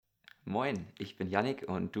Moin, ich bin Yannick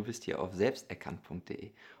und du bist hier auf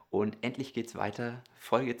selbsterkannt.de. Und endlich geht's weiter,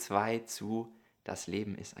 Folge 2 zu Das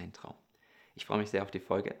Leben ist ein Traum. Ich freue mich sehr auf die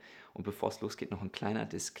Folge und bevor es losgeht, noch ein kleiner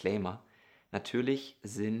Disclaimer. Natürlich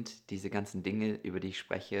sind diese ganzen Dinge, über die ich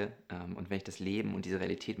spreche, und wenn ich das Leben und diese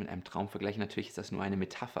Realität mit einem Traum vergleiche, natürlich ist das nur eine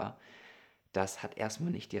Metapher. Das hat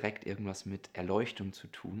erstmal nicht direkt irgendwas mit Erleuchtung zu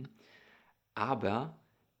tun, aber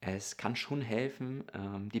es kann schon helfen,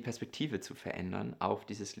 die Perspektive zu verändern auf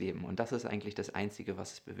dieses Leben. Und das ist eigentlich das Einzige,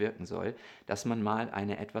 was es bewirken soll, dass man mal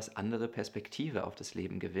eine etwas andere Perspektive auf das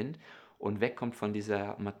Leben gewinnt und wegkommt von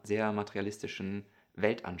dieser sehr materialistischen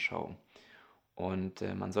Weltanschauung. Und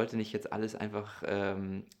man sollte nicht jetzt alles einfach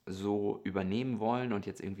so übernehmen wollen und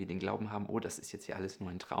jetzt irgendwie den Glauben haben, oh, das ist jetzt hier alles nur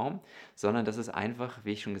ein Traum, sondern das ist einfach,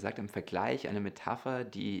 wie ich schon gesagt habe, im Vergleich eine Metapher,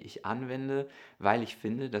 die ich anwende, weil ich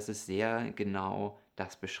finde, dass es sehr genau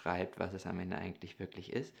das beschreibt, was es am Ende eigentlich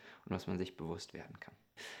wirklich ist und was man sich bewusst werden kann.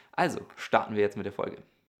 Also, starten wir jetzt mit der Folge.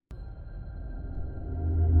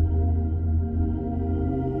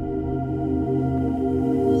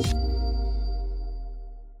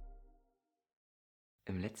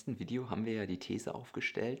 Im letzten Video haben wir ja die These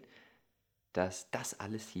aufgestellt, dass das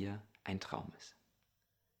alles hier ein Traum ist.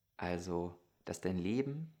 Also, dass dein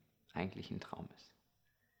Leben eigentlich ein Traum ist.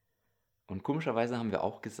 Und komischerweise haben wir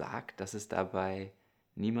auch gesagt, dass es dabei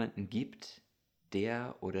niemanden gibt,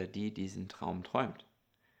 der oder die diesen Traum träumt,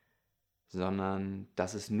 sondern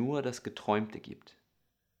dass es nur das Geträumte gibt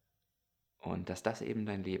und dass das eben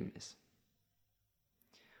dein Leben ist.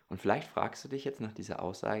 Und vielleicht fragst du dich jetzt nach dieser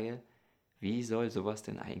Aussage, wie soll sowas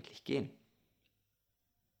denn eigentlich gehen?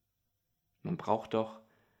 Man braucht doch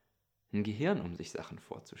ein Gehirn, um sich Sachen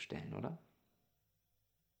vorzustellen, oder?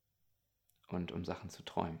 Und um Sachen zu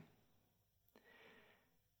träumen.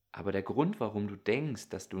 Aber der Grund, warum du denkst,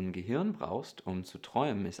 dass du ein Gehirn brauchst, um zu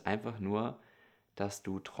träumen, ist einfach nur, dass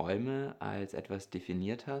du Träume als etwas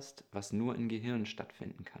definiert hast, was nur im Gehirn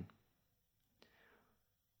stattfinden kann.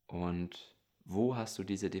 Und wo hast du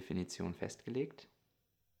diese Definition festgelegt?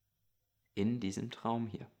 In diesem Traum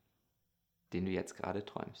hier, den du jetzt gerade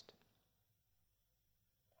träumst.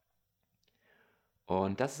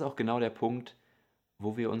 Und das ist auch genau der Punkt,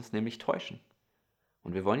 wo wir uns nämlich täuschen.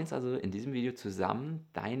 Und wir wollen jetzt also in diesem Video zusammen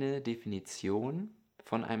deine Definition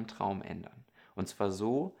von einem Traum ändern. Und zwar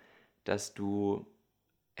so, dass du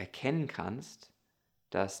erkennen kannst,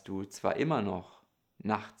 dass du zwar immer noch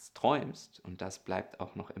nachts träumst, und das bleibt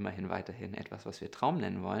auch noch immerhin weiterhin etwas, was wir Traum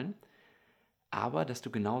nennen wollen, aber dass du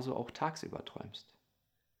genauso auch tagsüber träumst.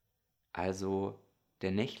 Also der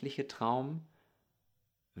nächtliche Traum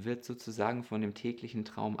wird sozusagen von dem täglichen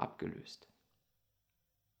Traum abgelöst.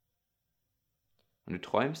 Und du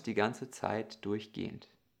träumst die ganze Zeit durchgehend.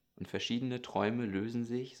 Und verschiedene Träume lösen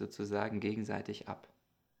sich sozusagen gegenseitig ab.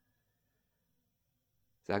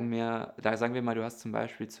 Sagen wir mal, du hast zum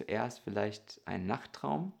Beispiel zuerst vielleicht einen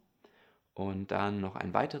Nachttraum und dann noch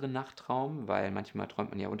einen weiteren Nachttraum, weil manchmal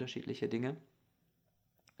träumt man ja unterschiedliche Dinge,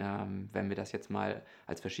 wenn wir das jetzt mal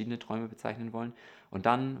als verschiedene Träume bezeichnen wollen. Und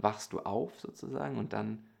dann wachst du auf sozusagen und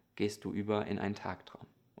dann gehst du über in einen Tagtraum.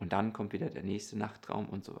 Und dann kommt wieder der nächste Nachttraum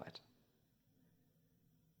und so weiter.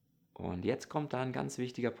 Und jetzt kommt da ein ganz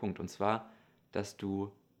wichtiger Punkt, und zwar, dass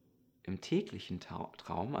du im täglichen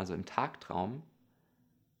Traum, also im Tagtraum,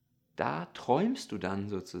 da träumst du dann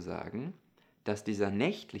sozusagen, dass dieser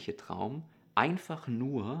nächtliche Traum einfach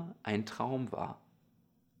nur ein Traum war,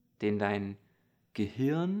 den dein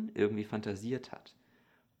Gehirn irgendwie fantasiert hat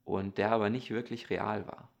und der aber nicht wirklich real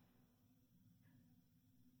war.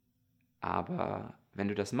 Aber wenn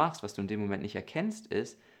du das machst, was du in dem Moment nicht erkennst,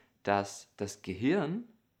 ist, dass das Gehirn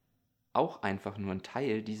auch einfach nur ein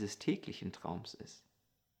Teil dieses täglichen Traums ist.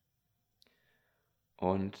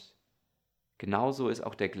 Und genauso ist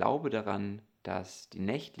auch der Glaube daran, dass die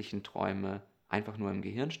nächtlichen Träume einfach nur im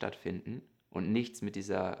Gehirn stattfinden und nichts mit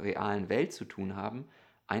dieser realen Welt zu tun haben,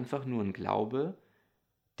 einfach nur ein Glaube,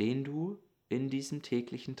 den du in diesem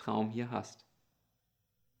täglichen Traum hier hast.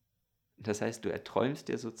 Das heißt, du erträumst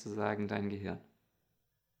dir sozusagen dein Gehirn.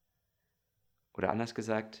 Oder anders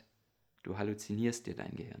gesagt, du halluzinierst dir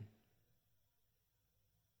dein Gehirn.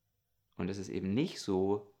 Und es ist eben nicht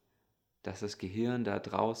so, dass das Gehirn da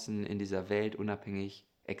draußen in dieser Welt unabhängig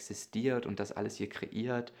existiert und das alles hier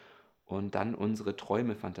kreiert und dann unsere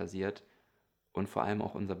Träume fantasiert und vor allem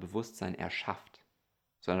auch unser Bewusstsein erschafft,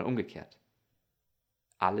 sondern umgekehrt.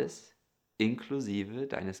 Alles, inklusive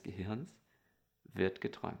deines Gehirns, wird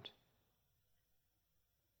geträumt.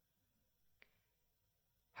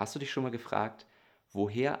 Hast du dich schon mal gefragt,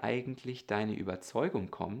 woher eigentlich deine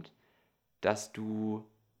Überzeugung kommt, dass du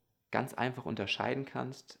ganz einfach unterscheiden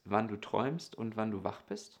kannst, wann du träumst und wann du wach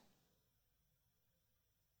bist?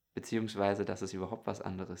 beziehungsweise dass es überhaupt was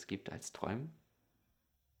anderes gibt als Träumen?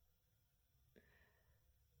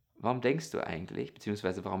 Warum denkst du eigentlich,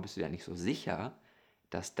 beziehungsweise warum bist du dir nicht so sicher,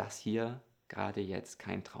 dass das hier gerade jetzt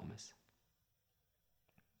kein Traum ist?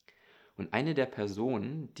 Und eine der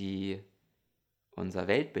Personen, die unser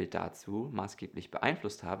Weltbild dazu maßgeblich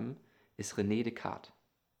beeinflusst haben, ist René Descartes.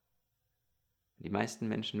 Die meisten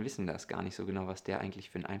Menschen wissen das gar nicht so genau, was der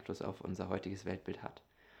eigentlich für einen Einfluss auf unser heutiges Weltbild hat.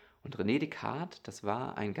 Und René Descartes, das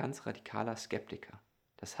war ein ganz radikaler Skeptiker.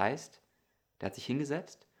 Das heißt, der hat sich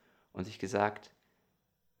hingesetzt und sich gesagt,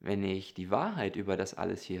 wenn ich die Wahrheit über das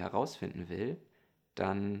alles hier herausfinden will,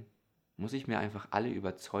 dann muss ich mir einfach alle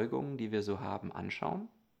Überzeugungen, die wir so haben, anschauen.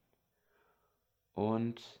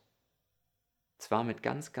 Und zwar mit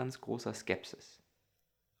ganz, ganz großer Skepsis.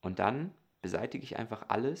 Und dann beseitige ich einfach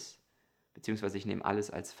alles, beziehungsweise ich nehme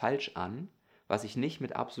alles als falsch an, was ich nicht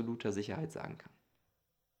mit absoluter Sicherheit sagen kann.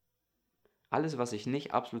 Alles, was ich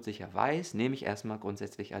nicht absolut sicher weiß, nehme ich erstmal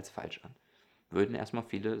grundsätzlich als falsch an. Würden erstmal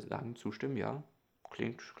viele sagen, zustimmen, ja,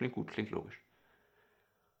 klingt gut, klingt logisch.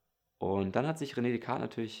 Und dann hat sich René Descartes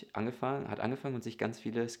natürlich angefangen und sich ganz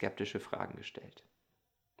viele skeptische Fragen gestellt.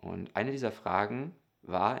 Und eine dieser Fragen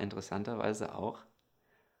war interessanterweise auch,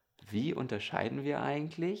 wie unterscheiden wir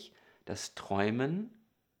eigentlich das Träumen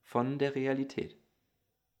von der Realität?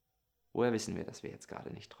 Woher wissen wir, dass wir jetzt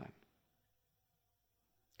gerade nicht träumen?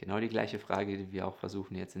 Genau die gleiche Frage, die wir auch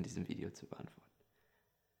versuchen jetzt in diesem Video zu beantworten.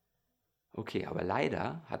 Okay, aber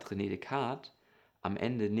leider hat René Descartes am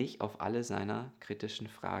Ende nicht auf alle seiner kritischen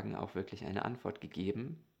Fragen auch wirklich eine Antwort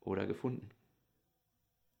gegeben oder gefunden.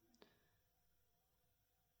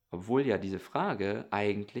 Obwohl ja diese Frage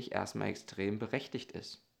eigentlich erstmal extrem berechtigt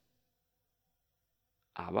ist.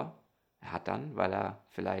 Aber er hat dann, weil er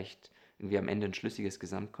vielleicht irgendwie am Ende ein schlüssiges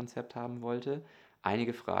Gesamtkonzept haben wollte,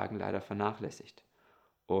 einige Fragen leider vernachlässigt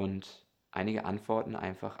und einige Antworten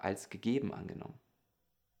einfach als gegeben angenommen.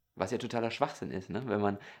 Was ja totaler Schwachsinn ist, ne? Wenn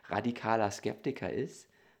man radikaler Skeptiker ist,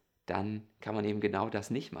 dann kann man eben genau das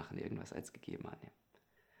nicht machen, irgendwas als gegeben annehmen.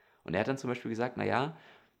 Und er hat dann zum Beispiel gesagt, naja,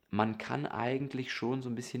 man kann eigentlich schon so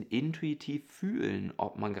ein bisschen intuitiv fühlen,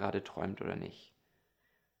 ob man gerade träumt oder nicht.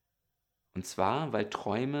 Und zwar, weil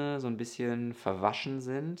Träume so ein bisschen verwaschen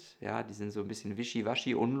sind, ja, die sind so ein bisschen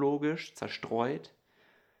wischiwaschi, unlogisch, zerstreut.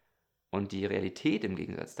 Und die Realität im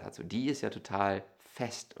Gegensatz dazu, die ist ja total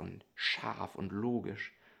fest und scharf und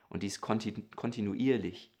logisch. Und die ist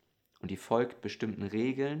kontinuierlich. Und die folgt bestimmten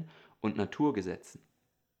Regeln und Naturgesetzen.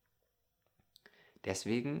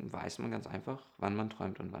 Deswegen weiß man ganz einfach, wann man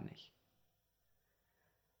träumt und wann nicht.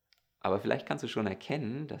 Aber vielleicht kannst du schon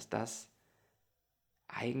erkennen, dass das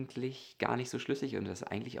eigentlich gar nicht so schlüssig ist und das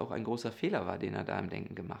eigentlich auch ein großer Fehler war, den er da im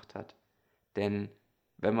Denken gemacht hat. Denn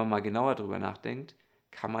wenn man mal genauer drüber nachdenkt,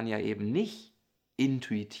 kann man ja eben nicht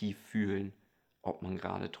intuitiv fühlen, ob man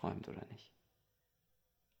gerade träumt oder nicht.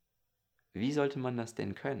 Wie sollte man das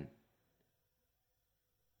denn können?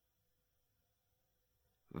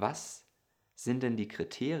 Was sind denn die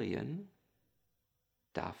Kriterien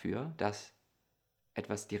dafür, dass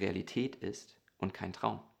etwas die Realität ist und kein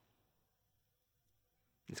Traum?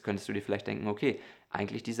 Jetzt könntest du dir vielleicht denken, okay,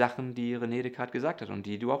 eigentlich die Sachen, die René Descartes gesagt hat und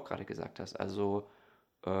die du auch gerade gesagt hast. Also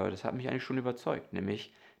das hat mich eigentlich schon überzeugt,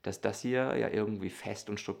 nämlich, dass das hier ja irgendwie fest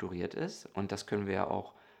und strukturiert ist und das können wir ja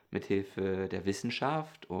auch mithilfe der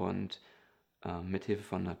Wissenschaft und mithilfe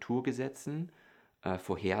von Naturgesetzen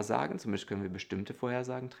vorhersagen, zumindest können wir bestimmte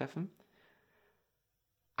Vorhersagen treffen.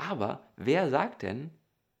 Aber wer sagt denn,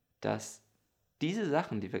 dass diese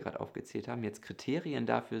Sachen, die wir gerade aufgezählt haben, jetzt Kriterien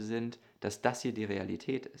dafür sind, dass das hier die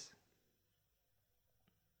Realität ist?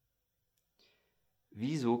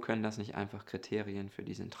 Wieso können das nicht einfach Kriterien für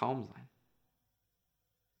diesen Traum sein?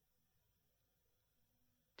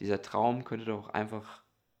 Dieser Traum könnte doch einfach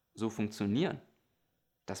so funktionieren,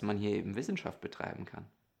 dass man hier eben Wissenschaft betreiben kann.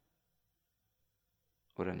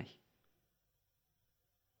 Oder nicht?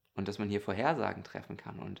 Und dass man hier Vorhersagen treffen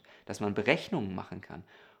kann und dass man Berechnungen machen kann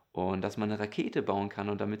und dass man eine Rakete bauen kann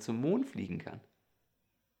und damit zum Mond fliegen kann.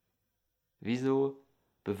 Wieso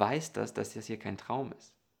beweist das, dass das hier kein Traum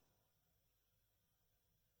ist?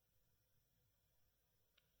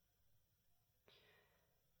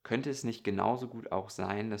 Könnte es nicht genauso gut auch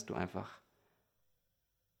sein, dass du einfach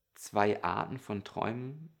zwei Arten von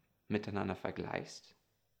Träumen miteinander vergleichst?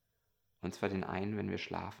 Und zwar den einen, wenn wir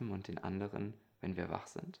schlafen und den anderen, wenn wir wach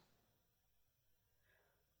sind?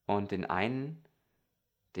 Und den einen,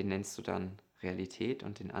 den nennst du dann Realität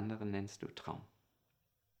und den anderen nennst du Traum.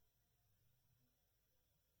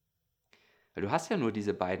 Weil du hast ja nur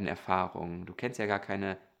diese beiden Erfahrungen, du kennst ja gar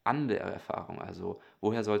keine andere Erfahrung, also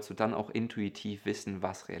woher sollst du dann auch intuitiv wissen,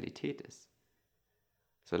 was Realität ist?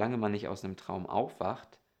 Solange man nicht aus einem Traum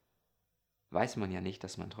aufwacht, weiß man ja nicht,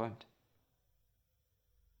 dass man träumt.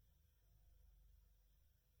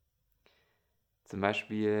 Zum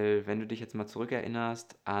Beispiel, wenn du dich jetzt mal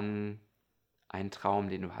zurückerinnerst an einen Traum,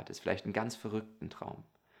 den du hattest, vielleicht einen ganz verrückten Traum,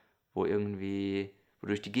 wo du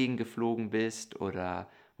durch die Gegend geflogen bist oder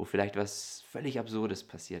wo vielleicht was völlig Absurdes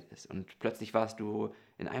passiert ist und plötzlich warst du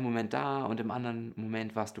in einem Moment da und im anderen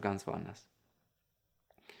Moment warst du ganz woanders.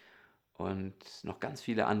 Und noch ganz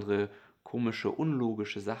viele andere komische,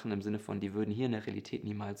 unlogische Sachen im Sinne von, die würden hier in der Realität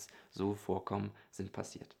niemals so vorkommen, sind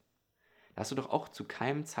passiert. Da hast du doch auch zu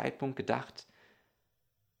keinem Zeitpunkt gedacht,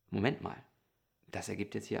 Moment mal, das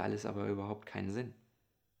ergibt jetzt hier alles aber überhaupt keinen Sinn.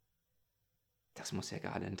 Das muss ja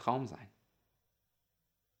gerade ein Traum sein.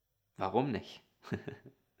 Warum nicht?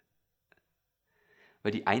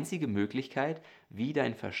 Weil die einzige Möglichkeit, wie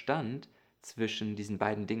dein Verstand zwischen diesen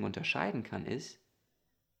beiden Dingen unterscheiden kann, ist,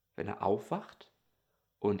 wenn er aufwacht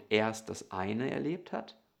und erst das eine erlebt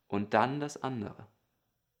hat und dann das andere.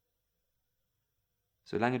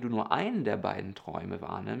 Solange du nur einen der beiden Träume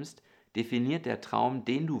wahrnimmst, definiert der Traum,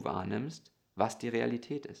 den du wahrnimmst, was die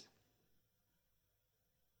Realität ist.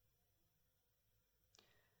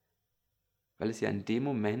 Weil es ja in dem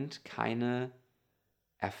Moment keine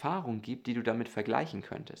Erfahrung gibt, die du damit vergleichen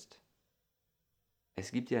könntest.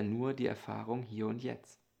 Es gibt ja nur die Erfahrung hier und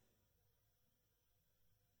jetzt.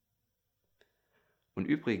 Und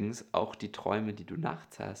übrigens, auch die Träume, die du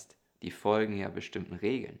nachts hast, die folgen ja bestimmten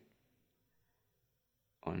Regeln.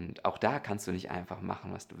 Und auch da kannst du nicht einfach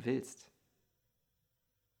machen, was du willst.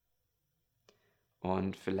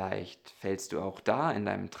 Und vielleicht fällst du auch da in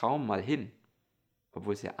deinem Traum mal hin,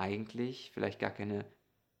 obwohl es ja eigentlich vielleicht gar keine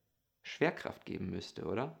Schwerkraft geben müsste,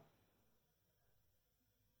 oder?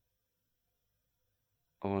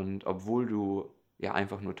 Und obwohl du ja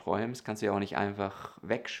einfach nur träumst, kannst du ja auch nicht einfach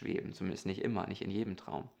wegschweben, zumindest nicht immer, nicht in jedem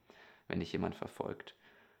Traum, wenn dich jemand verfolgt.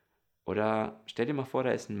 Oder stell dir mal vor,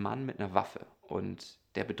 da ist ein Mann mit einer Waffe und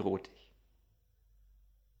der bedroht dich.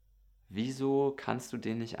 Wieso kannst du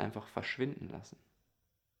den nicht einfach verschwinden lassen?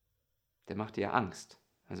 Der macht dir ja Angst.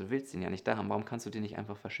 Also willst du ihn ja nicht da haben. Warum kannst du den nicht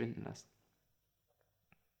einfach verschwinden lassen?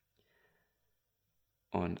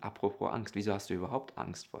 Und apropos Angst, wieso hast du überhaupt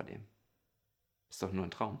Angst vor dem? Ist doch nur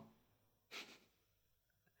ein Traum.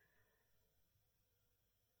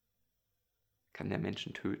 Kann der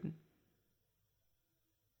Menschen töten?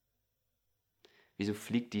 Wieso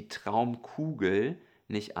fliegt die Traumkugel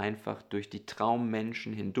nicht einfach durch die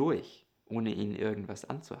Traummenschen hindurch, ohne ihnen irgendwas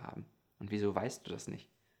anzuhaben? Und wieso weißt du das nicht,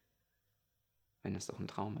 wenn es doch ein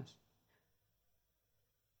Traum ist?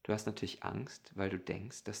 Du hast natürlich Angst, weil du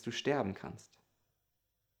denkst, dass du sterben kannst.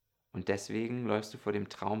 Und deswegen läufst du vor dem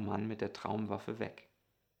Traummann mit der Traumwaffe weg.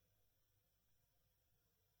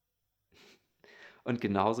 Und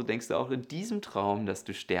genauso denkst du auch in diesem Traum, dass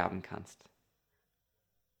du sterben kannst.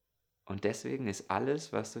 Und deswegen ist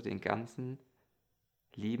alles, was du den ganzen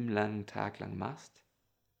lieben langen Tag lang machst,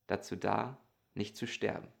 dazu da, nicht zu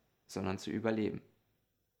sterben, sondern zu überleben.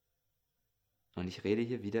 Und ich rede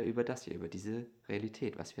hier wieder über das hier, über diese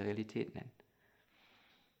Realität, was wir Realität nennen.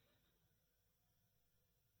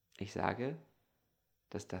 Ich sage,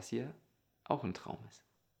 dass das hier auch ein Traum ist.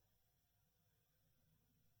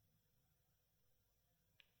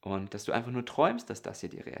 Und dass du einfach nur träumst, dass das hier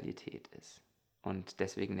die Realität ist. Und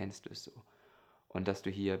deswegen nennst du es so. Und dass du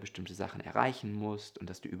hier bestimmte Sachen erreichen musst und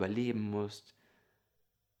dass du überleben musst.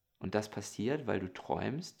 Und das passiert, weil du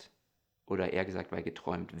träumst, oder eher gesagt, weil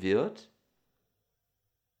geträumt wird,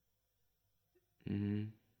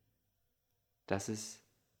 dass es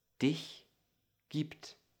dich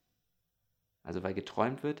gibt. Also weil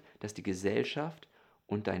geträumt wird, dass die Gesellschaft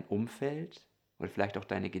und dein Umfeld oder vielleicht auch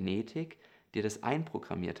deine Genetik dir das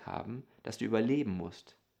einprogrammiert haben, dass du überleben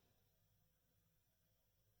musst.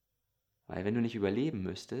 Weil wenn du nicht überleben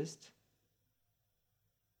müsstest,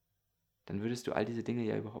 dann würdest du all diese Dinge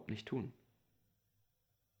ja überhaupt nicht tun.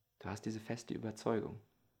 Du hast diese feste Überzeugung,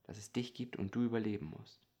 dass es dich gibt und du überleben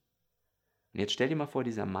musst. Und jetzt stell dir mal vor,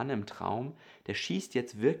 dieser Mann im Traum, der schießt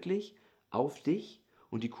jetzt wirklich auf dich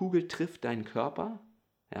und die Kugel trifft deinen Körper,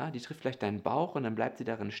 ja, die trifft vielleicht deinen Bauch und dann bleibt sie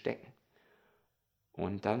darin stecken.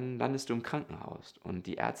 Und dann landest du im Krankenhaus und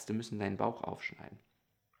die Ärzte müssen deinen Bauch aufschneiden,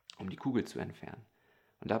 um die Kugel zu entfernen.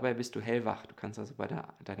 Und dabei bist du hellwach, du kannst also bei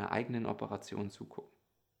deiner eigenen Operation zugucken.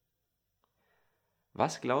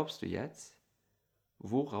 Was glaubst du jetzt,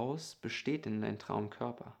 woraus besteht denn dein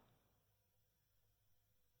Traumkörper?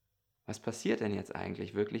 Was passiert denn jetzt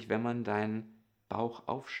eigentlich wirklich, wenn man deinen Bauch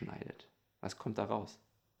aufschneidet? Was kommt da raus?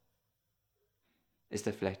 Ist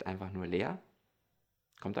er vielleicht einfach nur leer?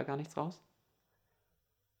 Kommt da gar nichts raus?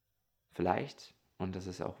 Vielleicht, und das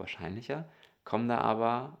ist ja auch wahrscheinlicher, kommen da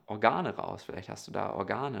aber Organe raus. Vielleicht hast du da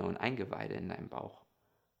Organe und Eingeweide in deinem Bauch.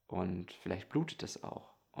 Und vielleicht blutet es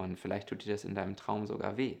auch. Und vielleicht tut dir das in deinem Traum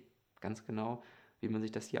sogar weh. Ganz genau, wie man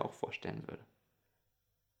sich das hier auch vorstellen würde.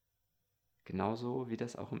 Genauso wie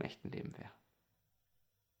das auch im echten Leben wäre.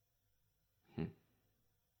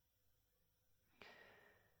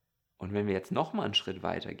 Und wenn wir jetzt nochmal einen Schritt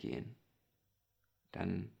weiter gehen,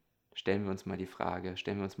 dann stellen wir uns mal die Frage,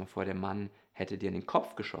 stellen wir uns mal vor, der Mann hätte dir in den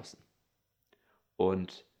Kopf geschossen.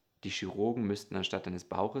 Und die Chirurgen müssten anstatt deines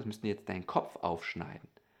Bauches, müssten jetzt deinen Kopf aufschneiden.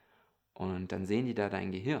 Und dann sehen die da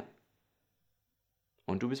dein Gehirn.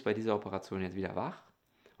 Und du bist bei dieser Operation jetzt wieder wach.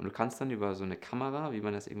 Und du kannst dann über so eine Kamera, wie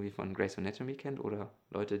man das irgendwie von Grey's Anatomy kennt oder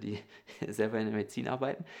Leute, die selber in der Medizin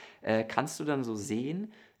arbeiten, kannst du dann so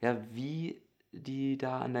sehen, ja, wie die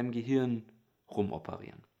da an deinem Gehirn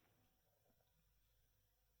rumoperieren.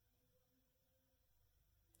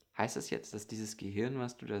 Heißt das jetzt, dass dieses Gehirn,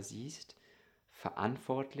 was du da siehst,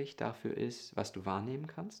 verantwortlich dafür ist, was du wahrnehmen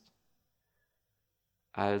kannst?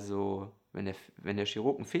 Also, wenn der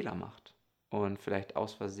Chirurg einen Fehler macht und vielleicht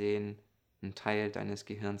aus Versehen einen Teil deines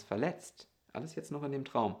Gehirns verletzt, alles jetzt noch in dem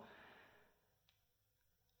Traum,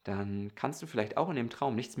 dann kannst du vielleicht auch in dem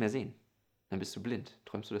Traum nichts mehr sehen. Dann bist du blind.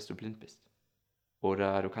 Träumst du, dass du blind bist?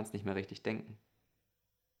 Oder du kannst nicht mehr richtig denken.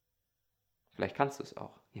 Vielleicht kannst du es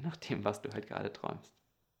auch, je nachdem, was du halt gerade träumst.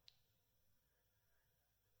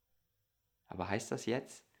 Aber heißt das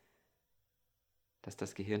jetzt, dass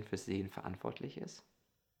das Gehirn fürs Sehen verantwortlich ist?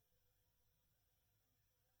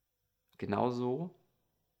 Genauso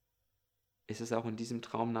ist es auch in diesem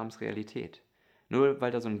Traum namens Realität. Nur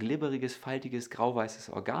weil da so ein glibberiges, faltiges,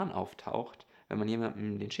 grauweißes Organ auftaucht, wenn man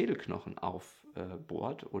jemandem den Schädelknochen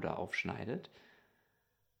aufbohrt oder aufschneidet,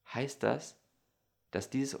 heißt das, dass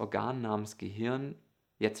dieses Organ namens Gehirn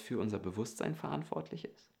jetzt für unser Bewusstsein verantwortlich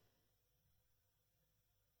ist?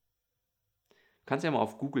 Du kannst ja mal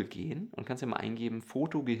auf Google gehen und kannst ja mal eingeben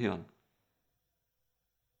Foto Gehirn.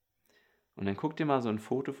 Und dann guck dir mal so ein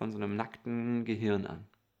Foto von so einem nackten Gehirn an.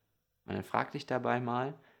 Und dann frag dich dabei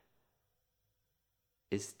mal,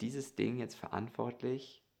 ist dieses Ding jetzt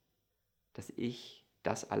verantwortlich, dass ich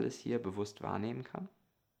das alles hier bewusst wahrnehmen kann?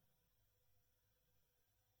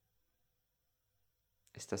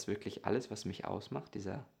 Ist das wirklich alles, was mich ausmacht,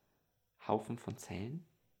 dieser Haufen von Zellen?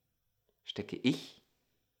 Stecke ich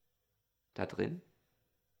da drin?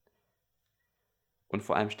 Und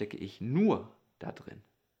vor allem stecke ich nur da drin?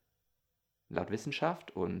 Laut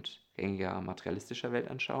Wissenschaft und gängiger materialistischer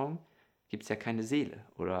Weltanschauung gibt es ja keine Seele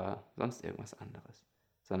oder sonst irgendwas anderes,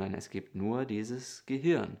 sondern es gibt nur dieses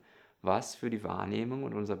Gehirn, was für die Wahrnehmung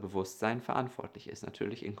und unser Bewusstsein verantwortlich ist,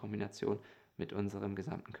 natürlich in Kombination mit unserem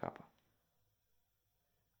gesamten Körper.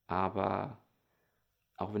 Aber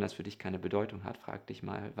auch wenn das für dich keine Bedeutung hat, frag dich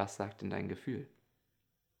mal, was sagt denn dein Gefühl?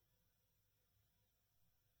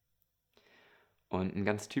 Und ein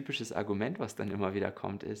ganz typisches Argument, was dann immer wieder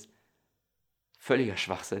kommt, ist völliger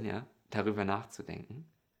Schwachsinn, ja, darüber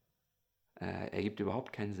nachzudenken. Ergibt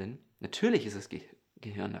überhaupt keinen Sinn. Natürlich ist das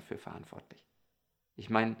Gehirn dafür verantwortlich. Ich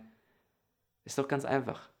meine, ist doch ganz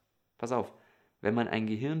einfach. Pass auf, wenn man einen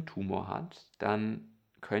Gehirntumor hat, dann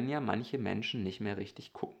können ja manche Menschen nicht mehr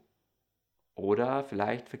richtig gucken. Oder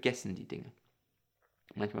vielleicht vergessen die Dinge.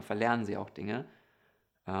 Manchmal verlernen sie auch Dinge.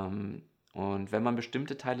 Und wenn man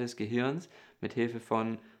bestimmte Teile des Gehirns mit Hilfe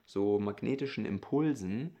von so magnetischen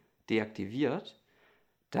Impulsen deaktiviert,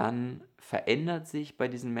 dann verändert sich bei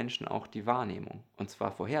diesen Menschen auch die Wahrnehmung. Und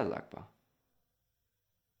zwar vorhersagbar.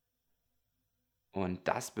 Und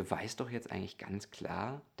das beweist doch jetzt eigentlich ganz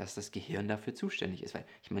klar, dass das Gehirn dafür zuständig ist, weil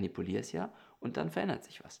ich manipuliere es ja und dann verändert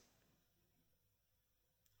sich was.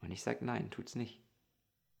 Und ich sage, nein, tut's nicht.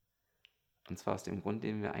 Und zwar aus dem Grund,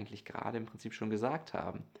 den wir eigentlich gerade im Prinzip schon gesagt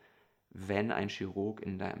haben. Wenn ein Chirurg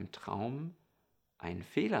in deinem Traum einen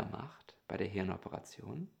Fehler macht bei der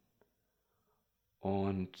Hirnoperation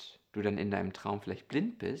und du dann in deinem Traum vielleicht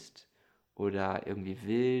blind bist oder irgendwie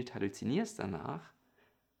wild halluzinierst danach,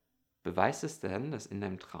 beweist es denn, dass in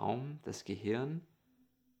deinem Traum das Gehirn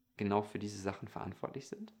genau für diese Sachen verantwortlich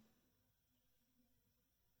sind?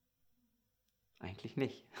 Eigentlich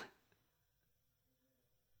nicht.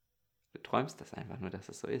 Du träumst das einfach nur, dass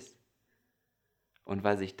es so ist. Und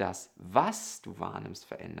weil sich das, was du wahrnimmst,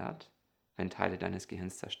 verändert, wenn Teile deines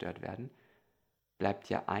Gehirns zerstört werden, bleibt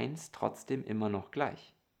ja eins trotzdem immer noch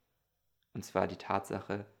gleich. Und zwar die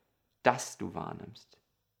Tatsache, dass du wahrnimmst.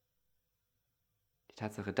 Die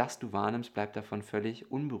Tatsache, dass du wahrnimmst, bleibt davon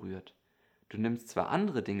völlig unberührt. Du nimmst zwar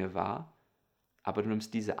andere Dinge wahr, aber du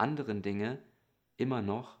nimmst diese anderen Dinge immer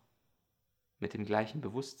noch mit dem gleichen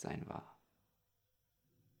Bewusstsein wahr.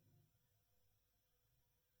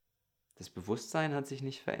 Das Bewusstsein hat sich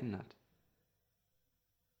nicht verändert.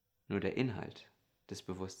 Nur der Inhalt des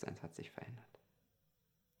Bewusstseins hat sich verändert.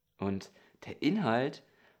 Und der Inhalt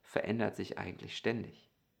verändert sich eigentlich ständig,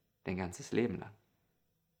 dein ganzes Leben lang.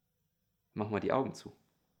 Mach mal die Augen zu.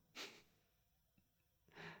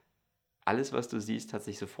 Alles, was du siehst, hat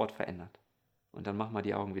sich sofort verändert. Und dann mach mal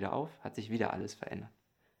die Augen wieder auf, hat sich wieder alles verändert.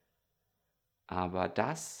 Aber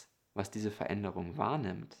das, was diese Veränderung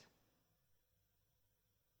wahrnimmt,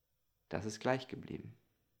 das ist gleich geblieben.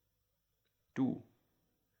 Du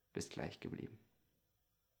bist gleich geblieben.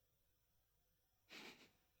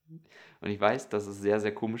 Und ich weiß, dass es sehr,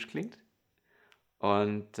 sehr komisch klingt.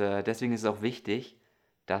 Und deswegen ist es auch wichtig,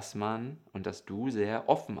 dass man und dass du sehr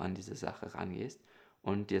offen an diese Sache rangehst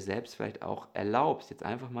und dir selbst vielleicht auch erlaubst, jetzt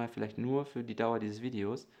einfach mal vielleicht nur für die Dauer dieses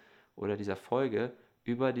Videos oder dieser Folge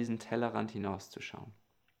über diesen Tellerrand hinauszuschauen.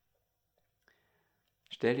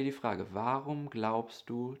 Stell dir die Frage, warum glaubst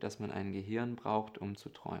du, dass man ein Gehirn braucht, um zu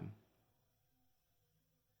träumen?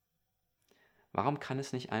 Warum kann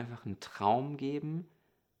es nicht einfach einen Traum geben,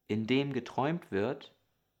 in dem geträumt wird,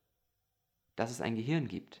 dass es ein Gehirn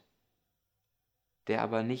gibt, der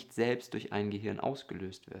aber nicht selbst durch ein Gehirn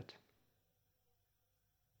ausgelöst wird?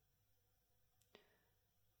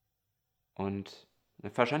 Und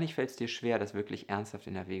wahrscheinlich fällt es dir schwer, das wirklich ernsthaft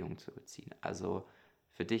in Erwägung zu beziehen. Also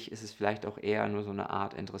für dich ist es vielleicht auch eher nur so eine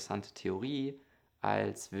Art interessante Theorie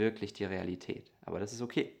als wirklich die Realität. Aber das ist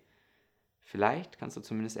okay. Vielleicht kannst du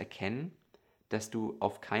zumindest erkennen, dass du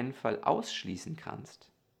auf keinen Fall ausschließen kannst,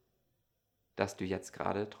 dass du jetzt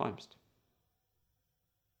gerade träumst.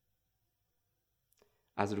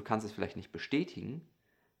 Also du kannst es vielleicht nicht bestätigen,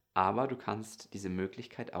 aber du kannst diese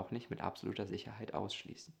Möglichkeit auch nicht mit absoluter Sicherheit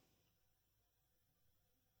ausschließen.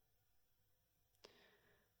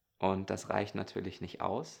 Und das reicht natürlich nicht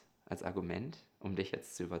aus als Argument, um dich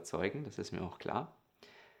jetzt zu überzeugen, das ist mir auch klar.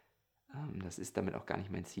 Das ist damit auch gar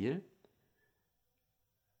nicht mein Ziel.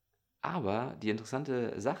 Aber die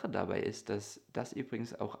interessante Sache dabei ist, dass das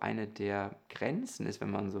übrigens auch eine der Grenzen ist, wenn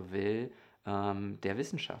man so will, der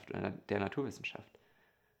Wissenschaft oder der Naturwissenschaft.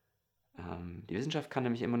 Die Wissenschaft kann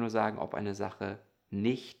nämlich immer nur sagen, ob eine Sache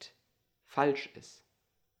nicht falsch ist.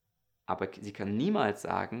 Aber sie kann niemals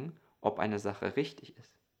sagen, ob eine Sache richtig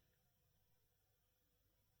ist.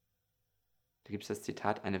 Da gibt es das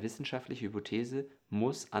Zitat, eine wissenschaftliche Hypothese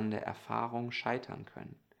muss an der Erfahrung scheitern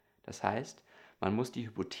können. Das heißt, man muss die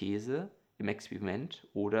Hypothese im Experiment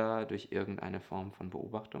oder durch irgendeine Form von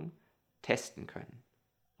Beobachtung testen können.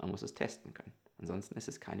 Man muss es testen können. Ansonsten ist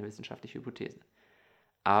es keine wissenschaftliche Hypothese.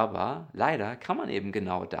 Aber leider kann man eben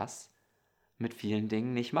genau das mit vielen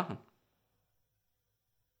Dingen nicht machen.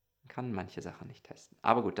 Man kann manche Sachen nicht testen.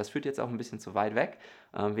 Aber gut, das führt jetzt auch ein bisschen zu weit weg.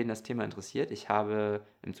 Wen das Thema interessiert, ich habe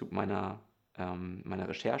im Zug meiner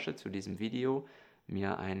Recherche zu diesem Video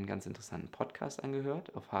mir einen ganz interessanten Podcast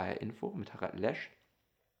angehört auf HR Info mit Harald Lesch.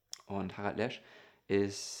 Und Harald Lesch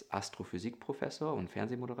ist Astrophysikprofessor und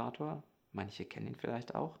Fernsehmoderator. Manche kennen ihn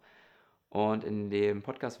vielleicht auch. Und in dem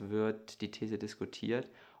Podcast wird die These diskutiert,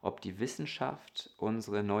 ob die Wissenschaft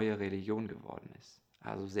unsere neue Religion geworden ist.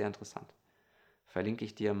 Also sehr interessant. Verlinke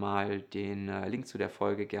ich dir mal den Link zu der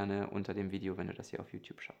Folge gerne unter dem Video, wenn du das hier auf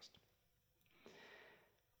YouTube schaust.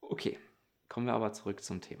 Okay, kommen wir aber zurück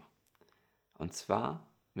zum Thema. Und zwar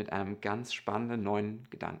mit einem ganz spannenden neuen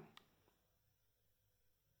Gedanken.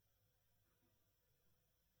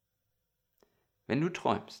 Wenn du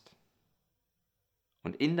träumst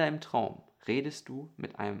und in deinem Traum redest du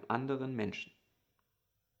mit einem anderen Menschen,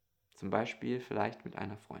 zum Beispiel vielleicht mit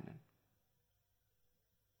einer Freundin.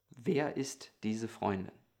 Wer ist diese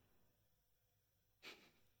Freundin?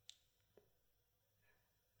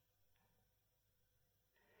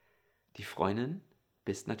 Die Freundin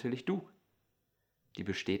bist natürlich du. Die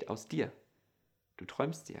besteht aus dir. Du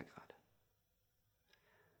träumst sie ja gerade.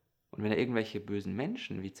 Und wenn da irgendwelche bösen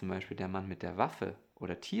Menschen, wie zum Beispiel der Mann mit der Waffe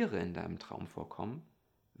oder Tiere in deinem Traum vorkommen,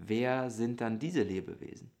 wer sind dann diese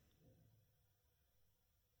Lebewesen?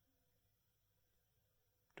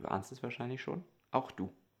 Du ahnst es wahrscheinlich schon. Auch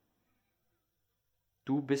du.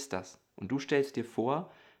 Du bist das. Und du stellst dir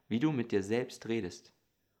vor, wie du mit dir selbst redest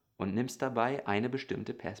und nimmst dabei eine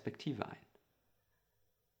bestimmte Perspektive ein.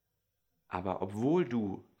 Aber obwohl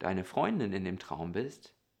du deine Freundin in dem Traum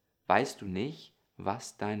bist, weißt du nicht,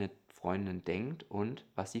 was deine Freundin denkt und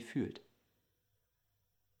was sie fühlt.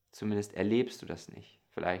 Zumindest erlebst du das nicht.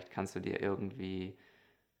 Vielleicht kannst du dir irgendwie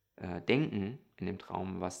denken in dem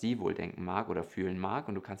Traum, was sie wohl denken mag oder fühlen mag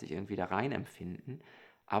und du kannst dich irgendwie da rein empfinden,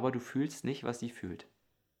 aber du fühlst nicht, was sie fühlt.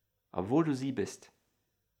 Obwohl du sie bist.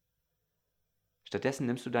 Stattdessen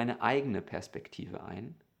nimmst du deine eigene Perspektive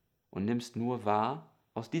ein und nimmst nur wahr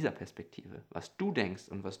aus dieser Perspektive, was du denkst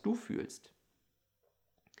und was du fühlst.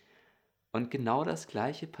 Und genau das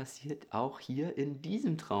Gleiche passiert auch hier in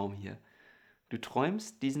diesem Traum hier. Du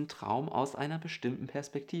träumst diesen Traum aus einer bestimmten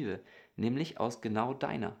Perspektive, nämlich aus genau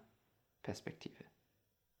deiner Perspektive.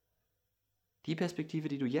 Die Perspektive,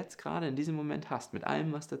 die du jetzt gerade in diesem Moment hast, mit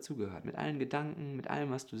allem, was dazugehört, mit allen Gedanken, mit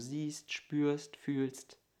allem, was du siehst, spürst,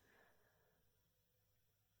 fühlst.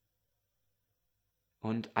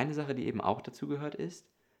 Und eine Sache, die eben auch dazugehört, ist,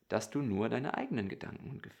 dass du nur deine eigenen Gedanken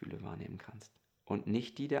und Gefühle wahrnehmen kannst und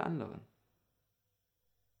nicht die der anderen.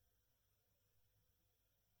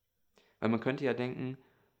 Weil man könnte ja denken,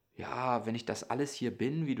 ja, wenn ich das alles hier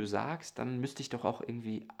bin, wie du sagst, dann müsste ich doch auch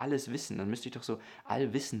irgendwie alles wissen. Dann müsste ich doch so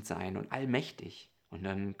allwissend sein und allmächtig. Und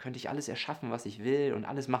dann könnte ich alles erschaffen, was ich will und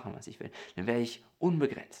alles machen, was ich will. Dann wäre ich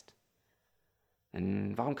unbegrenzt.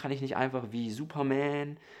 Denn warum kann ich nicht einfach wie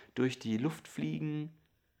Superman durch die Luft fliegen?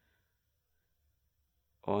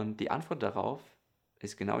 Und die Antwort darauf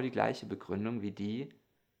ist genau die gleiche Begründung wie die,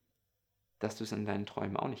 dass du es in deinen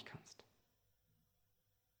Träumen auch nicht kannst.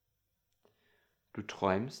 Du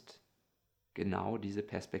träumst genau diese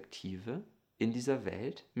Perspektive in dieser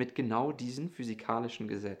Welt mit genau diesen physikalischen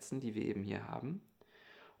Gesetzen, die wir eben hier haben.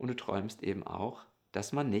 Und du träumst eben auch,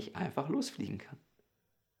 dass man nicht einfach losfliegen kann.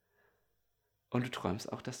 Und du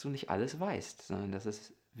träumst auch, dass du nicht alles weißt, sondern dass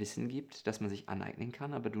es Wissen gibt, das man sich aneignen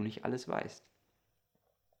kann, aber du nicht alles weißt.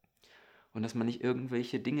 Und dass man nicht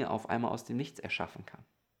irgendwelche Dinge auf einmal aus dem Nichts erschaffen kann.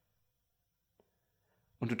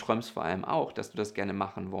 Und du träumst vor allem auch, dass du das gerne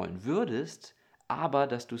machen wollen würdest, aber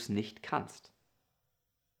dass du es nicht kannst.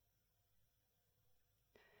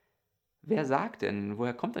 Wer sagt denn,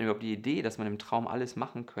 woher kommt denn überhaupt die Idee, dass man im Traum alles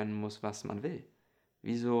machen können muss, was man will?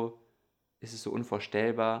 Wieso ist es so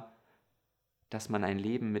unvorstellbar, dass man ein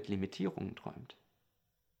Leben mit Limitierungen träumt?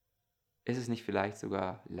 Ist es nicht vielleicht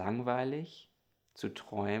sogar langweilig, zu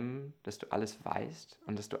träumen, dass du alles weißt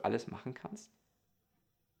und dass du alles machen kannst?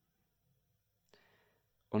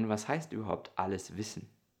 Und was heißt überhaupt alles wissen?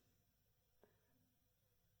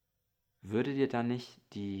 Würde dir dann nicht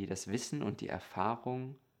das Wissen und die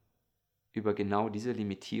Erfahrung über genau diese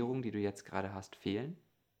Limitierung, die du jetzt gerade hast, fehlen?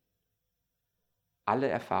 Alle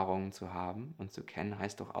Erfahrungen zu haben und zu kennen,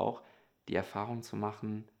 heißt doch auch, die Erfahrung zu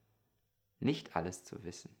machen, nicht alles zu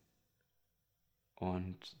wissen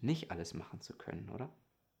und nicht alles machen zu können, oder?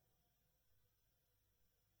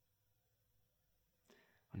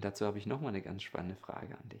 Und dazu habe ich nochmal eine ganz spannende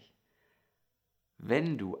Frage an dich.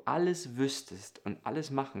 Wenn du alles wüsstest und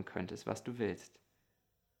alles machen könntest, was du willst,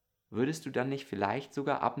 würdest du dann nicht vielleicht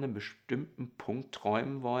sogar ab einem bestimmten Punkt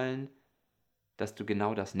träumen wollen, dass du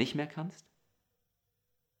genau das nicht mehr kannst?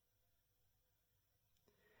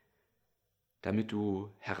 Damit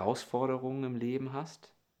du Herausforderungen im Leben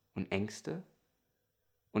hast und Ängste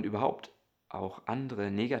und überhaupt auch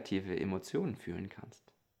andere negative Emotionen fühlen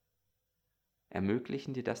kannst.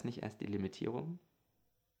 Ermöglichen dir das nicht erst die Limitierungen?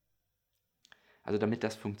 Also damit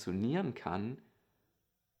das funktionieren kann,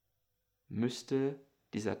 müsste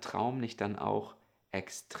dieser Traum nicht dann auch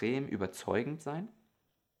extrem überzeugend sein?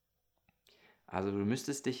 Also du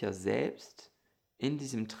müsstest dich ja selbst in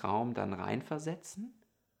diesem Traum dann reinversetzen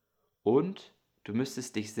und du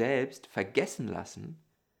müsstest dich selbst vergessen lassen,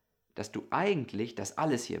 dass du eigentlich das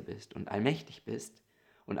alles hier bist und allmächtig bist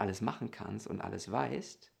und alles machen kannst und alles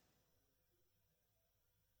weißt.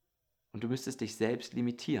 Und du müsstest dich selbst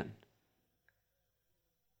limitieren,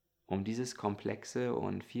 um dieses komplexe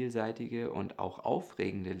und vielseitige und auch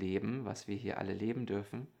aufregende Leben, was wir hier alle leben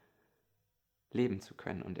dürfen, leben zu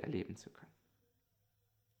können und erleben zu können.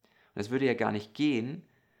 Und es würde ja gar nicht gehen,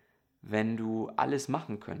 wenn du alles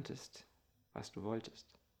machen könntest, was du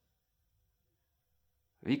wolltest.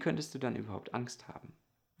 Wie könntest du dann überhaupt Angst haben?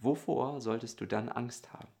 Wovor solltest du dann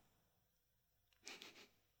Angst haben?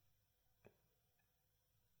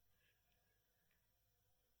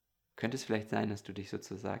 Könnte es vielleicht sein, dass du dich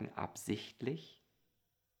sozusagen absichtlich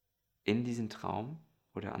in diesen Traum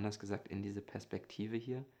oder anders gesagt in diese Perspektive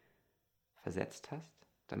hier versetzt hast,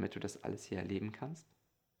 damit du das alles hier erleben kannst?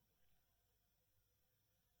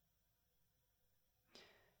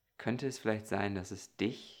 Könnte es vielleicht sein, dass es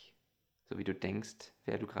dich, so wie du denkst,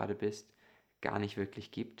 wer du gerade bist, gar nicht wirklich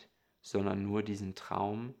gibt, sondern nur diesen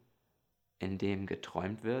Traum, in dem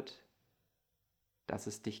geträumt wird, dass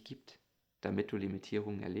es dich gibt, damit du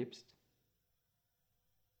Limitierungen erlebst?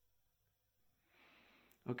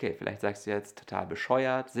 Okay, vielleicht sagst du jetzt total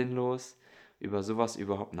bescheuert, sinnlos, über sowas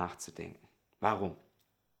überhaupt nachzudenken. Warum?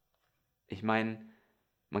 Ich meine,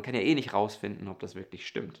 man kann ja eh nicht rausfinden, ob das wirklich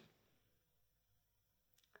stimmt.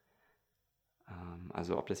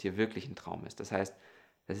 Also ob das hier wirklich ein Traum ist. Das heißt,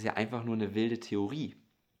 das ist ja einfach nur eine wilde Theorie.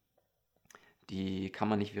 Die kann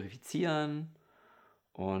man nicht verifizieren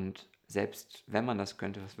und selbst wenn man das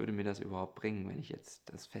könnte, was würde mir das überhaupt bringen, wenn ich jetzt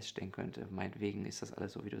das feststellen könnte? Meinetwegen ist das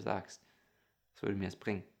alles so, wie du sagst. Was würde mir das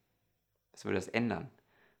bringen? Was würde das ändern,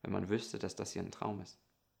 wenn man wüsste, dass das hier ein Traum ist?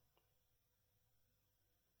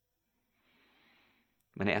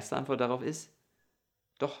 Meine erste Antwort darauf ist,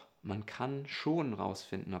 doch, man kann schon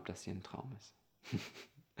rausfinden, ob das hier ein Traum ist.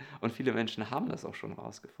 Und viele Menschen haben das auch schon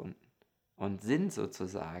rausgefunden und sind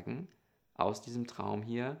sozusagen aus diesem Traum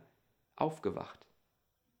hier aufgewacht.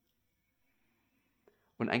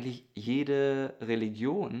 Und eigentlich jede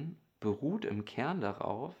Religion beruht im Kern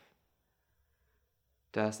darauf,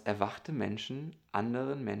 dass erwachte Menschen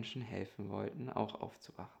anderen Menschen helfen wollten, auch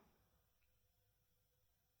aufzuwachen.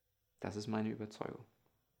 Das ist meine Überzeugung.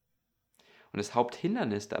 Und das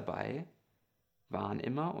Haupthindernis dabei waren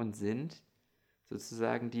immer und sind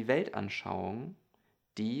sozusagen die Weltanschauungen,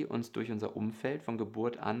 die uns durch unser Umfeld von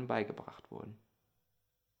Geburt an beigebracht wurden.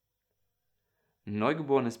 Ein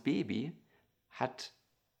neugeborenes Baby hat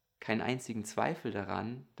keinen einzigen Zweifel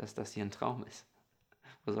daran, dass das hier ein Traum ist.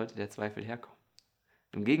 Wo sollte der Zweifel herkommen?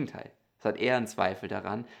 Im Gegenteil, es hat eher einen Zweifel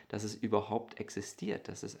daran, dass es überhaupt existiert,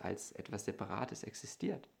 dass es als etwas Separates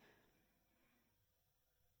existiert.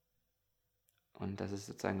 Und dass es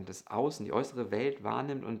sozusagen das Außen, die äußere Welt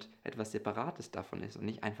wahrnimmt und etwas Separates davon ist und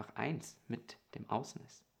nicht einfach eins mit dem Außen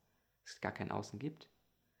ist. Dass es gar kein Außen gibt.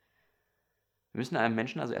 Wir müssen einem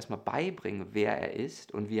Menschen also erstmal beibringen, wer er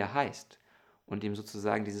ist und wie er heißt. Und ihm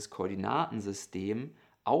sozusagen dieses Koordinatensystem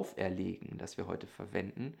auferlegen, das wir heute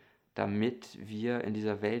verwenden, damit wir in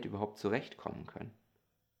dieser Welt überhaupt zurechtkommen können.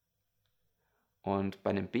 Und bei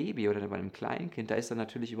einem Baby oder bei einem Kleinkind, da ist dann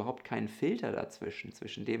natürlich überhaupt kein Filter dazwischen,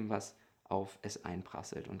 zwischen dem, was auf es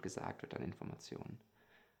einprasselt und gesagt wird an Informationen.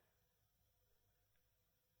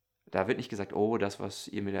 Da wird nicht gesagt, oh, das, was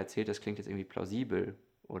ihr mir da erzählt, das klingt jetzt irgendwie plausibel.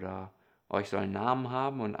 Oder, oh, ich soll einen Namen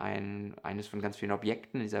haben und eines von ganz vielen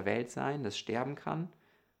Objekten in dieser Welt sein, das sterben kann.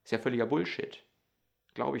 Ist ja völliger Bullshit.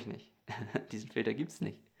 Glaube ich nicht. Diesen Filter gibt es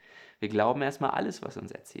nicht. Wir glauben erstmal alles, was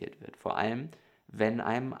uns erzählt wird. Vor allem, wenn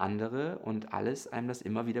einem andere und alles einem das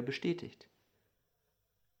immer wieder bestätigt.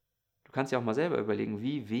 Du kannst ja auch mal selber überlegen,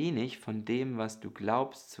 wie wenig von dem, was du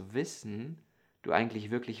glaubst zu wissen, du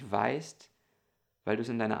eigentlich wirklich weißt, weil du es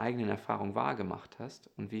in deiner eigenen Erfahrung wahrgemacht hast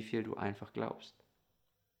und wie viel du einfach glaubst.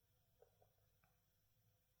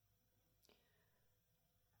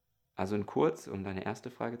 Also in kurz, um deine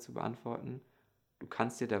erste Frage zu beantworten, du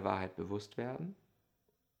kannst dir der Wahrheit bewusst werden,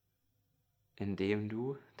 indem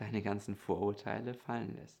du deine ganzen Vorurteile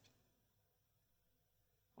fallen lässt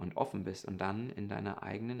und offen bist und dann in deiner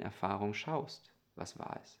eigenen Erfahrung schaust, was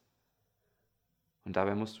wahr ist. Und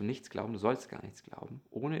dabei musst du nichts glauben, du sollst gar nichts glauben,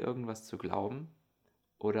 ohne irgendwas zu glauben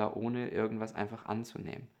oder ohne irgendwas einfach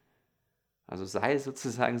anzunehmen. Also sei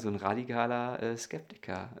sozusagen so ein radikaler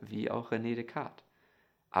Skeptiker, wie auch René Descartes.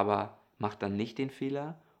 Aber mach dann nicht den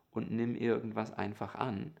Fehler und nimm irgendwas einfach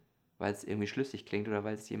an, weil es irgendwie schlüssig klingt oder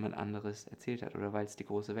weil es jemand anderes erzählt hat oder weil es die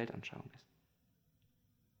große Weltanschauung ist.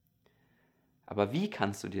 Aber wie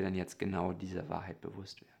kannst du dir denn jetzt genau dieser Wahrheit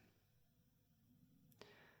bewusst werden?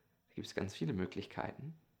 Da gibt es ganz viele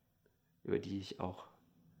Möglichkeiten, über die ich auch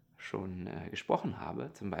schon gesprochen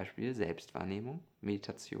habe, zum Beispiel Selbstwahrnehmung,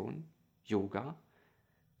 Meditation, Yoga,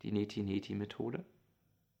 die Neti-Neti-Methode,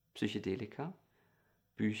 Psychedelika,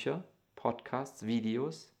 Bücher, Podcasts,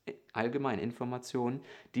 Videos, allgemein Informationen,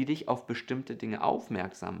 die dich auf bestimmte Dinge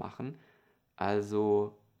aufmerksam machen,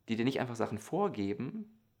 also die dir nicht einfach Sachen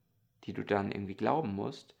vorgeben, die du dann irgendwie glauben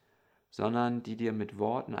musst, sondern die dir mit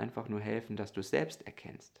Worten einfach nur helfen, dass du es selbst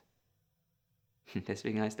erkennst.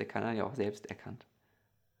 Deswegen heißt der Kanal ja auch selbst erkannt.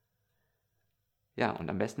 Ja, und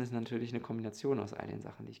am besten ist natürlich eine Kombination aus all den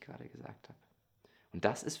Sachen, die ich gerade gesagt habe. Und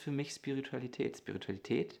das ist für mich Spiritualität.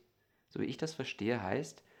 Spiritualität, so wie ich das verstehe,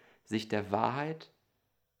 heißt, sich der Wahrheit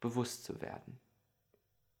bewusst zu werden.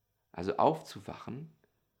 Also aufzuwachen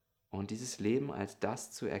und dieses Leben als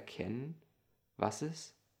das zu erkennen, was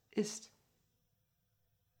es ist.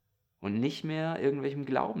 Und nicht mehr irgendwelchen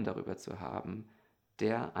Glauben darüber zu haben,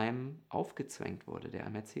 der einem aufgezwängt wurde, der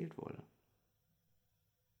einem erzählt wurde.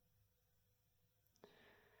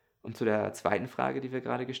 Und zu der zweiten Frage, die wir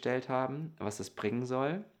gerade gestellt haben, was das bringen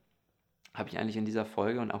soll, habe ich eigentlich in dieser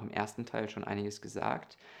Folge und auch im ersten Teil schon einiges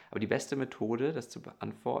gesagt. Aber die beste Methode, das zu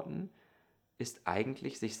beantworten, ist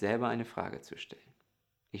eigentlich, sich selber eine Frage zu stellen.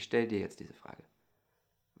 Ich stelle dir jetzt diese Frage.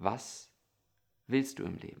 Was willst du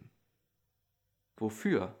im Leben?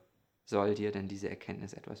 Wofür soll dir denn diese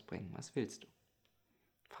Erkenntnis etwas bringen? Was willst du?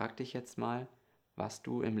 Frag dich jetzt mal, was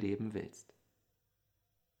du im Leben willst.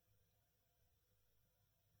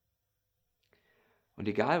 Und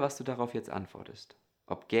egal, was du darauf jetzt antwortest,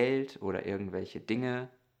 ob Geld oder irgendwelche Dinge,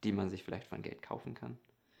 die man sich vielleicht von Geld kaufen kann,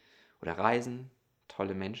 oder Reisen,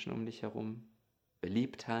 tolle Menschen um dich herum,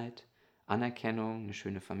 Beliebtheit, Anerkennung, eine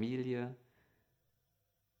schöne Familie,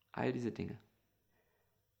 all diese Dinge.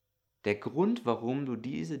 Der Grund, warum du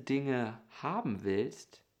diese Dinge haben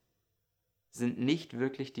willst, sind nicht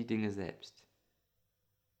wirklich die Dinge selbst.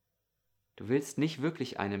 Du willst nicht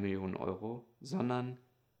wirklich 1 Million Euro, sondern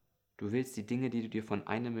du willst die Dinge, die du dir von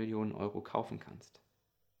 1 Million Euro kaufen kannst.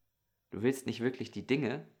 Du willst nicht wirklich die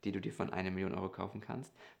Dinge, die du dir von 1 Million Euro kaufen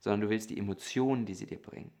kannst, sondern du willst die Emotionen, die sie dir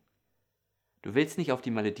bringen. Du willst nicht auf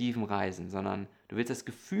die Malediven reisen, sondern du willst das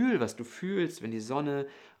Gefühl, was du fühlst, wenn die Sonne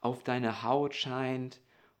auf deine Haut scheint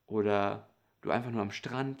oder du einfach nur am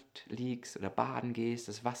Strand liegst oder baden gehst,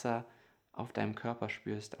 das Wasser auf deinem Körper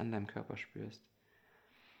spürst, an deinem Körper spürst.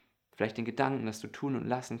 Vielleicht den Gedanken, dass du tun und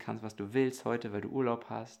lassen kannst, was du willst heute, weil du Urlaub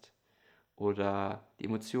hast. Oder die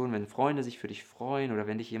Emotionen, wenn Freunde sich für dich freuen oder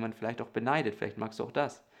wenn dich jemand vielleicht auch beneidet, vielleicht magst du auch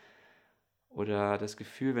das. Oder das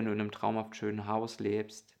Gefühl, wenn du in einem traumhaft schönen Haus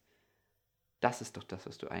lebst. Das ist doch das,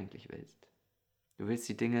 was du eigentlich willst. Du willst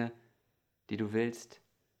die Dinge, die du willst,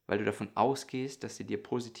 weil du davon ausgehst, dass sie dir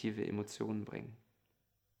positive Emotionen bringen.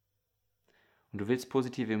 Und du willst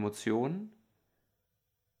positive Emotionen,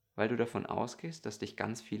 weil du davon ausgehst, dass dich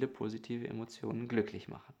ganz viele positive Emotionen glücklich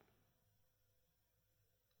machen.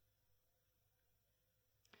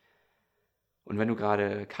 Und wenn du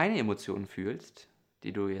gerade keine Emotionen fühlst,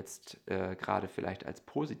 die du jetzt gerade vielleicht als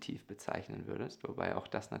positiv bezeichnen würdest, wobei auch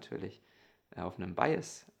das natürlich auf einem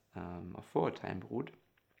Bias, auf Vorurteilen beruht,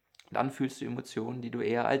 dann fühlst du Emotionen, die du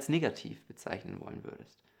eher als negativ bezeichnen wollen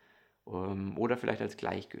würdest. Oder vielleicht als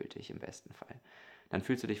gleichgültig im besten Fall. Dann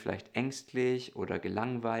fühlst du dich vielleicht ängstlich oder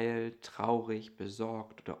gelangweilt, traurig,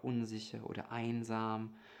 besorgt oder unsicher oder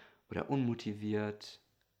einsam oder unmotiviert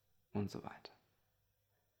und so weiter.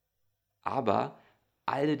 Aber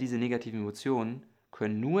alle diese negativen Emotionen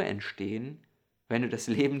können nur entstehen, wenn du das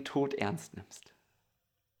Leben todernst nimmst.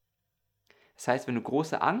 Das heißt, wenn du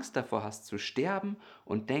große Angst davor hast zu sterben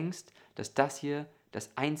und denkst, dass das hier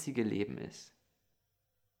das einzige Leben ist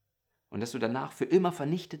und dass du danach für immer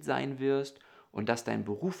vernichtet sein wirst und dass dein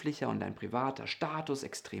beruflicher und dein privater Status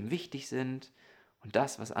extrem wichtig sind und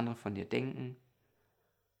das, was andere von dir denken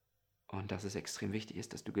und dass es extrem wichtig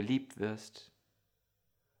ist, dass du geliebt wirst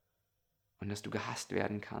und dass du gehasst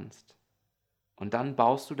werden kannst. Und dann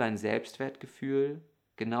baust du dein Selbstwertgefühl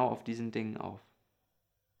genau auf diesen Dingen auf.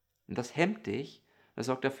 Und das hemmt dich, das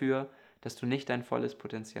sorgt dafür, dass du nicht dein volles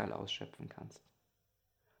Potenzial ausschöpfen kannst.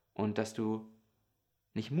 Und dass du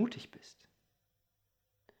nicht mutig bist.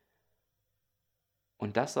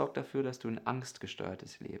 Und das sorgt dafür, dass du ein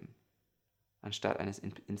angstgesteuertes Leben anstatt eines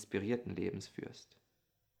inspirierten Lebens führst.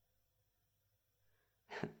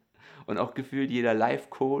 Und auch gefühlt jeder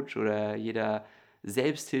Life-Coach oder jeder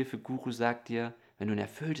Selbsthilfe-Guru sagt dir, wenn du ein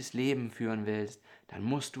erfülltes Leben führen willst, dann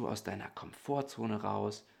musst du aus deiner Komfortzone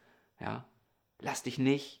raus. Ja? Lass dich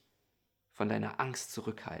nicht von deiner Angst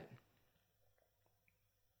zurückhalten.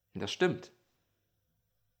 Und das stimmt.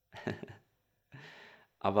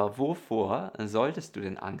 Aber wovor solltest du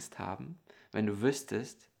denn Angst haben, wenn du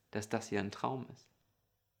wüsstest, dass das hier ein Traum ist?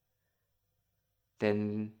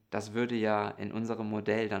 Denn das würde ja in unserem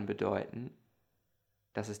Modell dann bedeuten,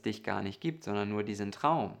 dass es dich gar nicht gibt, sondern nur diesen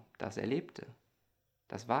Traum, das Erlebte,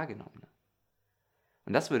 das Wahrgenommene.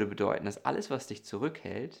 Und das würde bedeuten, dass alles, was dich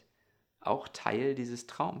zurückhält, auch Teil dieses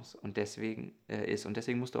Traums und deswegen ist. Und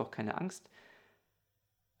deswegen musst du auch keine Angst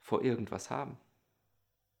vor irgendwas haben.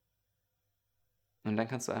 Und dann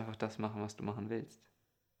kannst du einfach das machen, was du machen willst.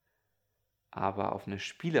 Aber auf eine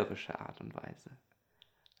spielerische Art und Weise,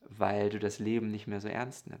 weil du das Leben nicht mehr so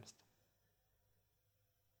ernst nimmst.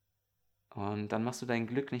 Und dann machst du dein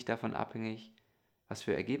Glück nicht davon abhängig, was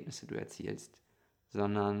für Ergebnisse du erzielst,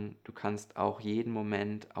 sondern du kannst auch jeden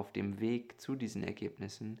Moment auf dem Weg zu diesen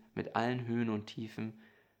Ergebnissen mit allen Höhen und Tiefen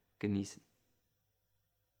genießen.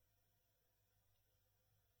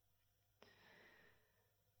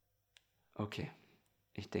 Okay,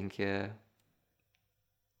 ich denke,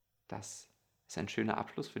 das ist ein schöner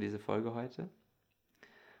Abschluss für diese Folge heute.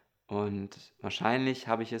 Und wahrscheinlich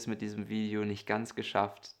habe ich es mit diesem Video nicht ganz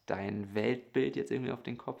geschafft, dein Weltbild jetzt irgendwie auf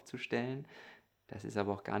den Kopf zu stellen. Das ist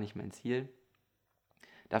aber auch gar nicht mein Ziel.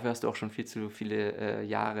 Dafür hast du auch schon viel zu viele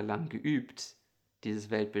Jahre lang geübt,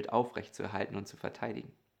 dieses Weltbild aufrechtzuerhalten und zu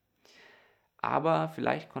verteidigen. Aber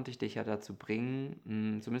vielleicht konnte ich dich ja dazu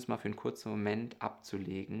bringen, zumindest mal für einen kurzen Moment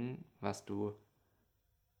abzulegen, was du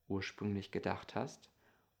ursprünglich gedacht hast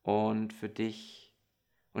und dich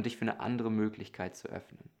für eine andere Möglichkeit zu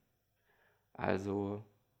öffnen. Also,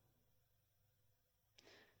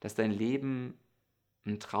 dass dein Leben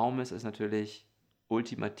ein Traum ist, ist natürlich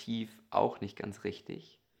ultimativ auch nicht ganz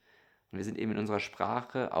richtig, Und wir sind eben in unserer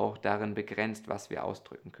Sprache auch darin begrenzt, was wir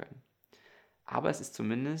ausdrücken können. Aber es ist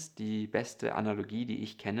zumindest die beste Analogie, die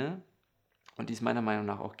ich kenne und die es meiner Meinung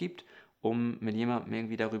nach auch gibt, um mit jemandem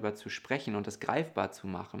irgendwie darüber zu sprechen und es greifbar zu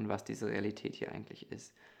machen, was diese Realität hier eigentlich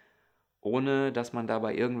ist. Ohne dass man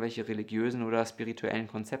dabei irgendwelche religiösen oder spirituellen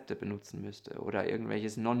Konzepte benutzen müsste oder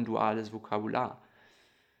irgendwelches non-duales Vokabular.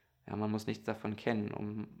 Ja, man muss nichts davon kennen,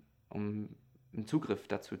 um einen Zugriff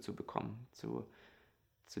dazu zu bekommen, zu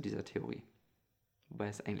dieser Theorie. Wobei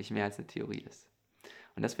es eigentlich mehr als eine Theorie ist.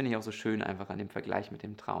 Und das finde ich auch so schön einfach an dem Vergleich mit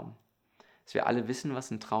dem Traum. Dass wir alle wissen,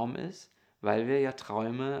 was ein Traum ist, weil wir ja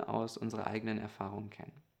Träume aus unserer eigenen Erfahrung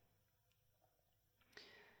kennen.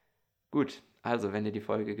 Gut, also wenn dir die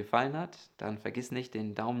Folge gefallen hat, dann vergiss nicht,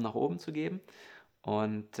 den Daumen nach oben zu geben.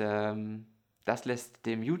 Und das lässt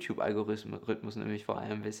dem YouTube-Algorithmus nämlich vor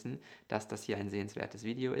allem wissen, dass das hier ein sehenswertes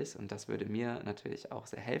Video ist. Und das würde mir natürlich auch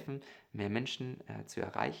sehr helfen, mehr Menschen zu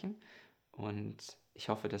erreichen. Und ich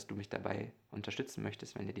hoffe, dass du mich dabei unterstützen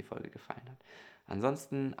möchtest, wenn dir die Folge gefallen hat.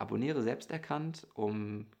 Ansonsten abonniere selbsterkannt,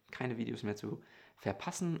 um keine Videos mehr zu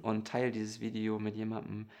verpassen, und teile dieses Video mit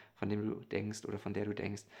jemandem, von dem du denkst oder von der du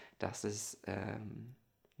denkst, dass es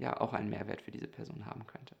ja auch einen Mehrwert für diese Person haben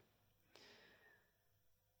könnte.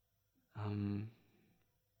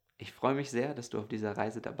 Ich freue mich sehr, dass du auf dieser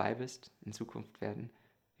Reise dabei bist. In Zukunft werden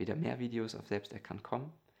wieder mehr Videos auf Selbsterkannt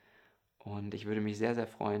kommen. Und ich würde mich sehr, sehr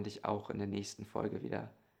freuen, dich auch in der nächsten Folge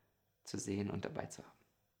wieder zu sehen und dabei zu haben.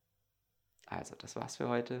 Also, das war's für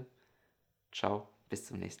heute. Ciao, bis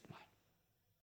zum nächsten Mal.